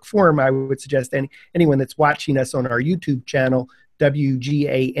Network forum? I would suggest anyone that's watching us on our YouTube channel,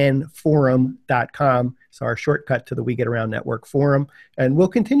 WGANforum.com. So our shortcut to the We Get Around Network forum. And we'll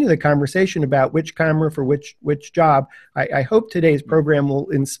continue the conversation about which camera for which job. I hope today's program will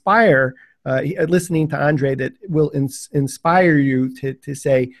inspire, listening to Andre, that will inspire you to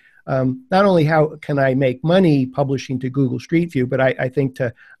say, not only how can I make money publishing to Google Street View, but I think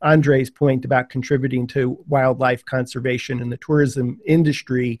to Andre's point about contributing to wildlife conservation and the tourism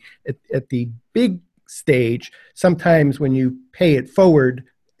industry at the big stage, sometimes when you pay it forward,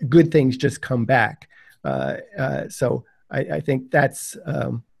 good things just come back. So I think that's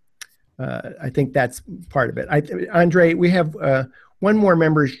part of it. Andre, we have one more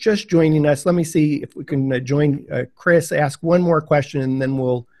member is just joining us. Let me see if we can join Chris, ask one more question, and then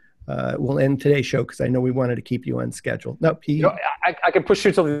we'll end today's show, because I know we wanted to keep you on schedule. No, I can push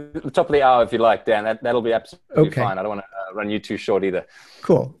you to the top of the hour if you like, Dan. That'll be absolutely fine. I don't want to run you too short either.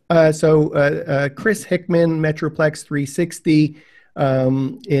 Cool. So Chris Hickman, Metroplex 360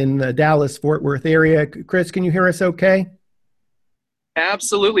 in the Dallas-Fort Worth area. Chris, can you hear us okay?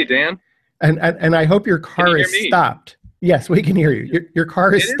 Absolutely, Dan. And I hope your car is stopped. Yes, we can hear you. Your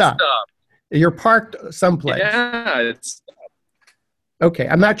car is stopped. You're parked someplace. Yeah, it's okay.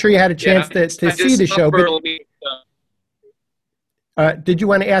 I'm not sure you had a chance to see the show. But, did you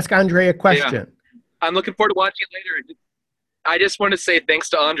want to ask Andre a question? Yeah. I'm looking forward to watching it later. I just want to say thanks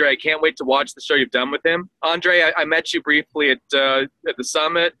to Andre. I can't wait to watch the show you've done with him. Andre, I met you briefly at the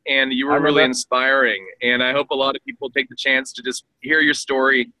summit, and you were really inspiring. And I hope a lot of people take the chance to just hear your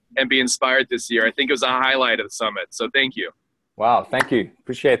story and be inspired this year. I think it was a highlight of the summit. So thank you. Wow, thank you.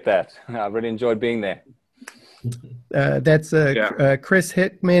 Appreciate that. I really enjoyed being there. That's Chris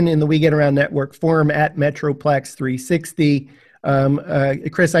Hickman in the We Get Around Network forum at Metroplex 360.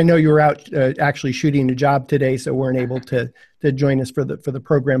 Chris, I know you were out actually shooting a job today, so weren't able to join us for the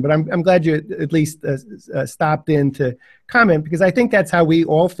program. But I'm glad you at least stopped in to comment, because I think that's how we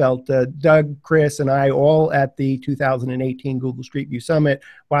all felt. Doug, Chris, and I all at the 2018 Google Street View Summit,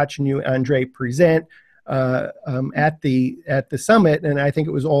 watching you, Andre, present at the summit, and I think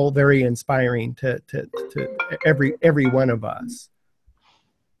it was all very inspiring to every one of us.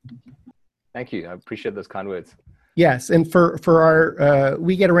 Thank you. I appreciate those kind words. Yes, and for our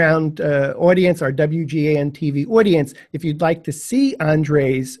We Get Around audience, our WGAN TV audience, if you'd like to see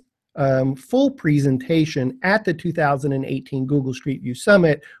Andre's full presentation at the 2018 Google Street View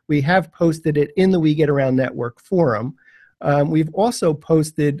Summit, we have posted it in the We Get Around Network forum. We've also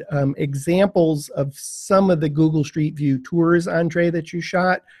posted examples of some of the Google Street View tours, Andre, that you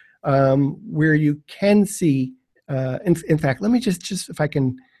shot, where you can see, in fact, let me just if I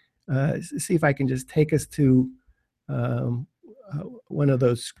can see if I can just take us to one of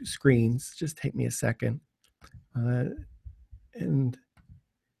those screens. Just take me a second. And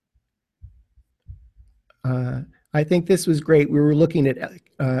I think this was great. We were looking at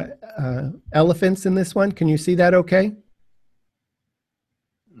elephants in this one. Can you see that okay?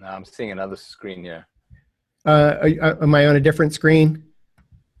 No, I'm seeing another screen here. Am I on a different screen?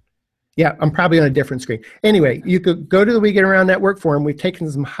 Yeah, I'm probably on a different screen. Anyway, you could go to the We Get Around Network forum. We've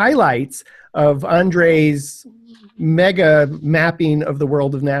taken some highlights of Andre's mega mapping of the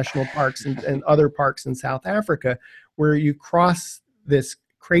world of national parks and other parks in South Africa, where you cross this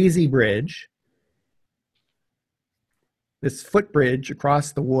crazy bridge, this footbridge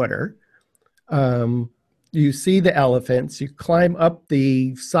across the water. You see the elephants. You climb up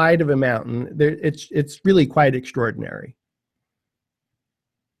the side of a mountain. It's really quite extraordinary.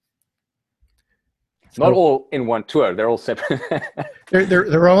 Not all in one tour. They're all separate.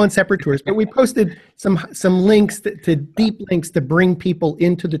 they're all in separate tours. But we posted some links to deep links to bring people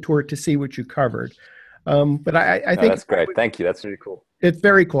into the tour to see what you covered. But I think that's great. Thank you. That's really cool. It's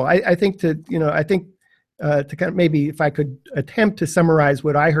very cool. I think to kind of maybe if I could attempt to summarize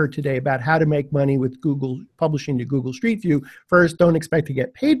what I heard today about how to make money with Google publishing to Google Street View. First, don't expect to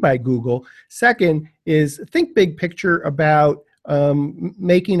get paid by Google. Second is think big picture about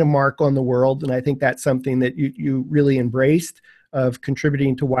making a mark on the world, and I think that's something that you really embraced, of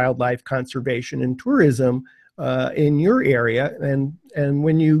contributing to wildlife conservation and tourism in your area. And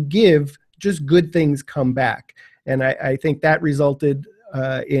when you give, just good things come back. And I think that resulted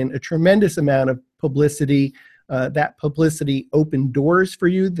in a tremendous amount of publicity. That publicity opened doors for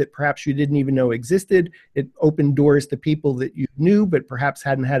you that perhaps you didn't even know existed. It opened doors to people that you knew but perhaps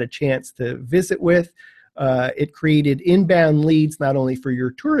hadn't had a chance to visit with. It created inbound leads not only for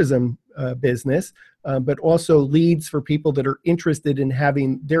your tourism business, but also leads for people that are interested in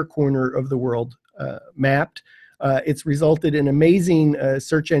having their corner of the world mapped. It's resulted in amazing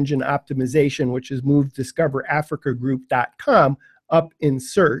search engine optimization, which has moved discoverafricagroup.com up in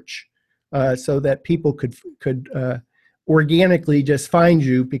search so that people could organically just find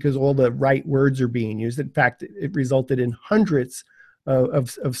you because all the right words are being used. In fact, it resulted in hundreds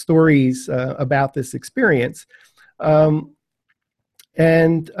of stories about this experience,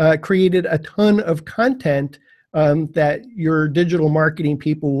 and created a ton of content that your digital marketing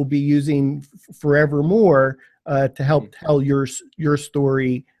people will be using forevermore to help tell your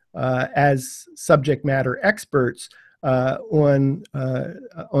story as subject matter experts on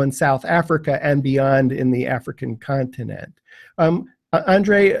South Africa and beyond in the African continent.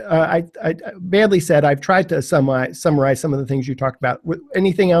 Andre, I badly said I've tried to summarize some of the things you talked about.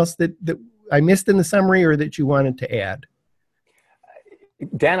 Anything else that I missed in the summary or that you wanted to add?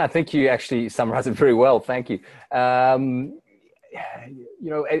 Dan, I think you actually summarized it very well. Thank you.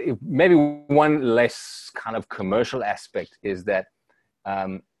 Maybe one less kind of commercial aspect is that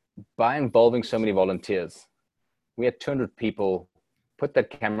by involving so many volunteers, we had 200 people put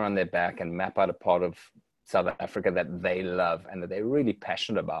that camera on their back and map out a part of South Africa that they love and that they're really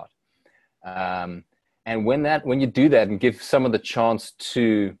passionate about. And when you do that and give someone the chance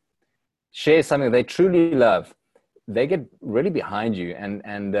to share something they truly love, they get really behind you.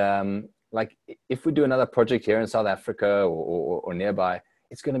 And like if we do another project here in South Africa or nearby,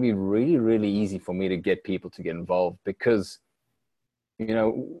 it's going to be really, really easy for me to get people to get involved because,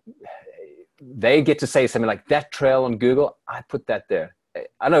 they get to say something like, that trail on Google, I put that there.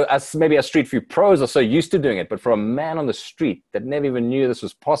 I know maybe us Street View pros are so used to doing it, but for a man on the street that never even knew this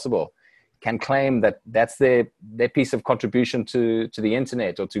was possible can claim that that's their piece of contribution to the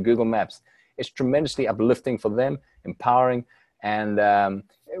internet or to Google Maps. It's tremendously uplifting for them, empowering, and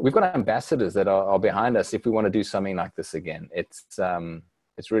we've got ambassadors that are behind us if we want to do something like this again. It's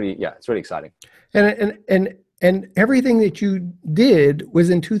really exciting. And everything that you did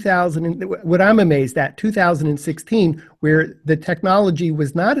was in 2000. What I'm amazed at, 2016, where the technology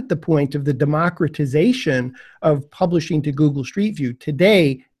was not at the point of the democratization of publishing to Google Street View.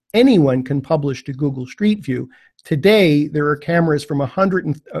 Today, anyone can publish to Google Street View. Today, there are cameras from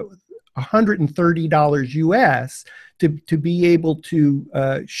 $130 US to be able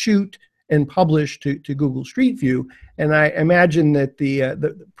to shoot and publish to Google Street View. And I imagine that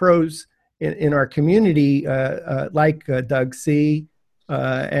the pros in our community, like Doug C.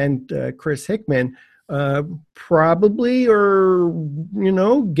 And Chris Hickman, probably are,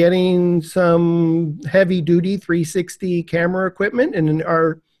 getting some heavy-duty 360 camera equipment and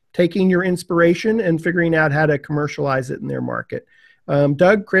are taking your inspiration and figuring out how to commercialize it in their market.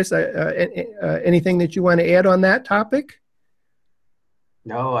 Doug, Chris, anything that you want to add on that topic?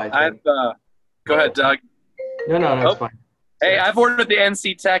 No, go ahead, Doug. No, that's fine. Hey, I've ordered the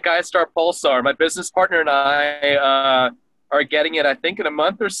NC Tech iStar Pulsar. My business partner and I are getting it, I think, in a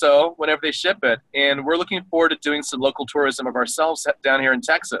month or so, whenever they ship it. And we're looking forward to doing some local tourism of ourselves down here in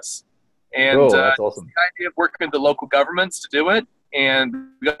Texas. And cool, that's awesome. The idea of working with the local governments to do it. And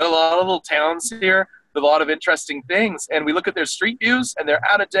we got a lot of little towns here with a lot of interesting things. And we look at their street views, and they're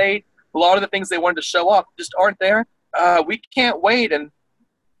out of date. A lot of the things they wanted to show off just aren't there. We can't wait. And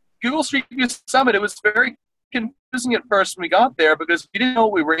Google Street View Summit, it was very confusing at first when we got there because we didn't know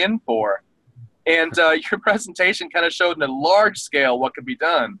what we were in for. And your presentation kind of showed in a large scale what could be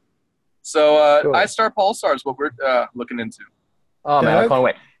done. So Sure. iStar Pulsar is what we're looking into. Oh, man, I can't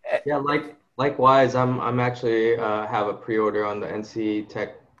wait. Yeah, likewise, I'm actually have a pre-order on the NC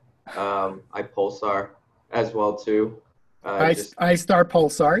Tech iPulsar as well too. iStar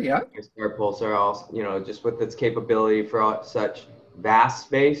Pulsar, yeah. iStar Pulsar, also, just with its capability for such vast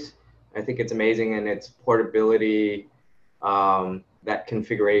space, I think it's amazing, and its portability, that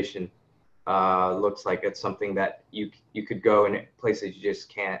configuration looks like it's something that you could go in places you just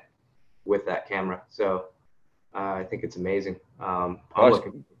can't with that camera. So I think it's amazing. I'm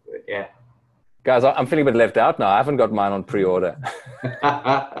looking for it, yeah. Guys, I'm feeling a bit left out now. I haven't got mine on pre-order.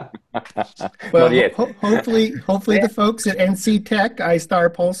 Well, Not yet. hopefully the folks at NC Tech iStar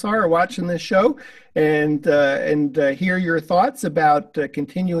Pulsar are watching this show and hear your thoughts about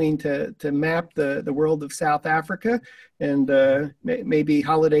continuing to map the world of South Africa, and maybe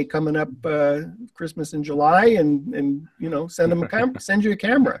holiday coming up, Christmas in July, and send you a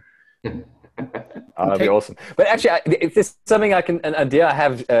camera. Oh, that'd be awesome. But actually, if there's something an idea I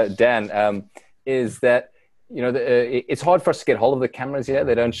have, Dan, is that, it's hard for us to get hold of the cameras here.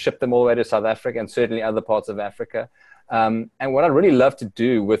 They don't ship them all the way to South Africa and certainly other parts of Africa. And what I'd really love to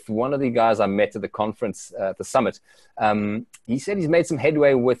do with one of the guys I met at the conference, at the summit, he said he's made some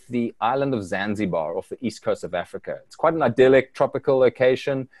headway with the island of Zanzibar off the east coast of Africa. It's quite an idyllic tropical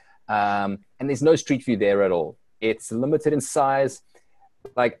location, and there's no street view there at all. It's limited in size.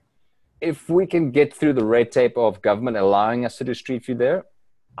 Like, if we can get through the red tape of government allowing us to do Street View there,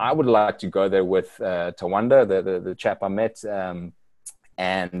 I would like to go there with Tawanda, the chap I met,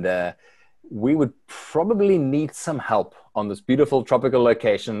 and we would probably need some help on this beautiful tropical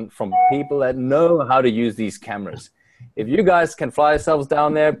location from people that know how to use these cameras. If you guys can fly yourselves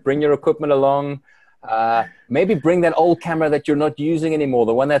down there, bring your equipment along, maybe bring that old camera that you're not using anymore,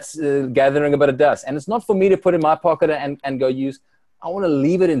 the one that's gathering a bit of dust. And it's not for me to put in my pocket and go use. I want to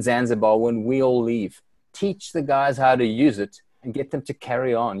leave it in Zanzibar when we all leave. Teach the guys how to use it and get them to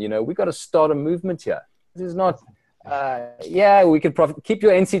carry on. You know, we got to start a movement here. This is not, yeah, we could keep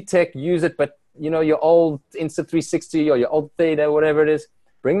your NC Tech, use it, but you know, your old Insta360 or your old Theta, whatever it is,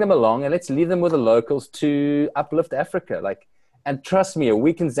 bring them along and let's leave them with the locals to uplift Africa. Like, and trust me, a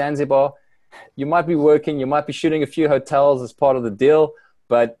week in Zanzibar, you might be working, you might be shooting a few hotels as part of the deal,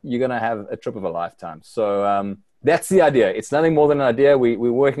 but you're going to have a trip of a lifetime. So that's the idea. It's nothing more than an idea.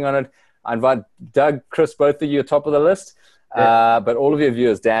 We're working on it. I invite Doug, Chris, both of you are top of the list. But all of your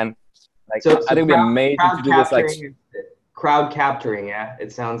viewers, Dan, like, so I think we're amazing to do this. Like, crowd capturing, yeah?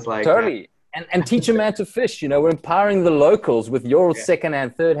 It sounds like... Totally. And teach a man to fish. You know, we're empowering the locals with your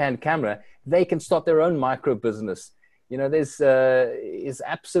second-hand, third-hand camera. They can start their own micro business. You know, there's is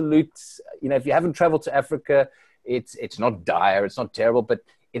absolute, you know, if you haven't traveled to Africa, it's not dire, it's not terrible, but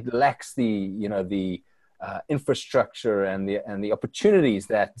it lacks the, you know, the infrastructure and the opportunities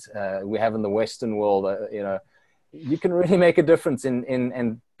that we have in the Western world. You know, you can really make a difference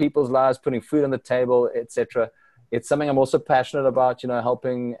in people's lives, putting food on the table, etc. It's something I'm also passionate about, you know,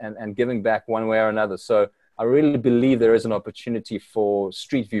 helping and giving back one way or another. So I really believe there is an opportunity for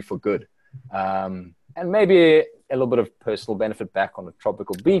Street View for good. And maybe a little bit of personal benefit back on a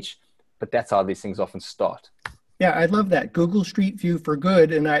tropical beach, but that's how these things often start. Yeah, I love that. Google Street View for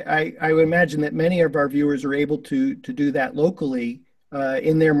good. And I would imagine that many of our viewers are able to do that locally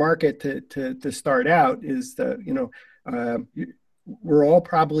in their market to start out. Is the, you know, we're all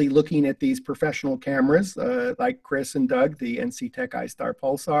probably looking at these professional cameras like Chris and Doug, the NC Tech iStar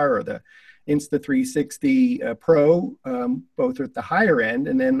Pulsar or the Insta360 Pro, both at the higher end,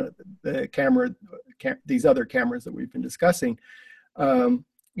 and then the these other cameras that we've been discussing. You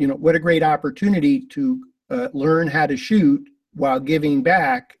know, what a great opportunity to learn how to shoot while giving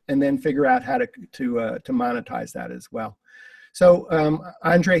back, and then figure out how to monetize that as well. So,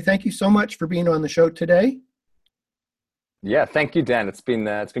 Andre, thank you so much for being on the show today. Yeah, thank you, Dan. It's been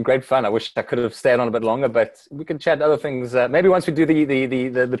great fun. I wish I could have stayed on a bit longer, but we can chat other things. Maybe once we do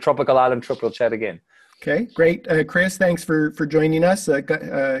the tropical island trip, we'll chat again. Okay, great. Chris, thanks for joining us.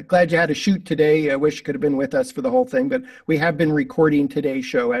 Glad you had to shoot today. I wish you could have been with us for the whole thing, but we have been recording today's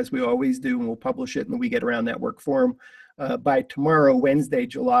show as we always do, and we'll publish it in the We Get Around Network forum by tomorrow, Wednesday,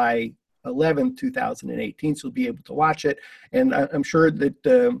 July 11th, 2018. So you'll be able to watch it. And I'm sure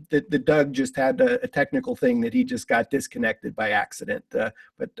that Doug just had a technical thing that he just got disconnected by accident.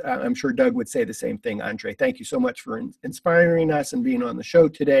 But I'm sure Doug would say the same thing. Andre, thank you so much for inspiring us and being on the show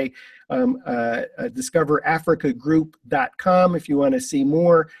today. DiscoverAfricaGroup.com if you want to see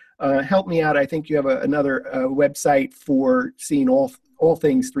more. Help me out. I think you have another website for seeing all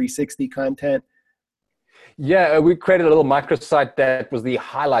things 360 content. Yeah, we created a little microsite that was the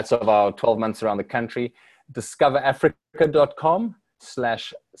highlights of our 12 months around the country.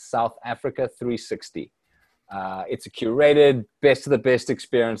 DiscoverAfrica.com/South Africa 360. It's a curated best of the best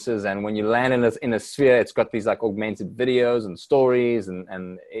experiences, and when you land in a sphere, it's got these like augmented videos and stories,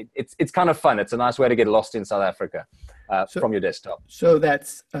 and it's kind of fun. It's a nice way to get lost in South Africa from your desktop. So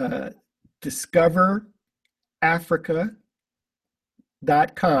that's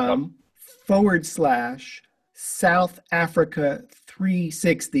DiscoverAfrica.com/South Africa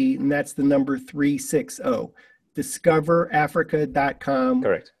 360, and that's the number 360. DiscoverAfrica.com.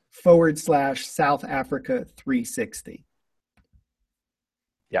 Correct. /South Africa 360.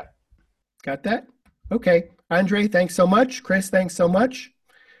 Yeah. Got that? Okay. Andre, thanks so much. Chris, thanks so much.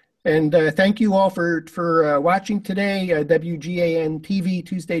 And thank you all for watching today. WGAN TV,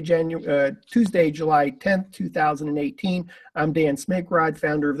 Tuesday, July 10th, 2018. I'm Dan Smigrod,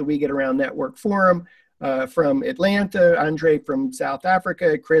 founder of the We Get Around Network Forum from Atlanta. Andre from South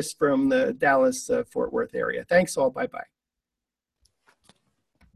Africa. Chris from the Dallas, Fort Worth area. Thanks all. Bye-bye.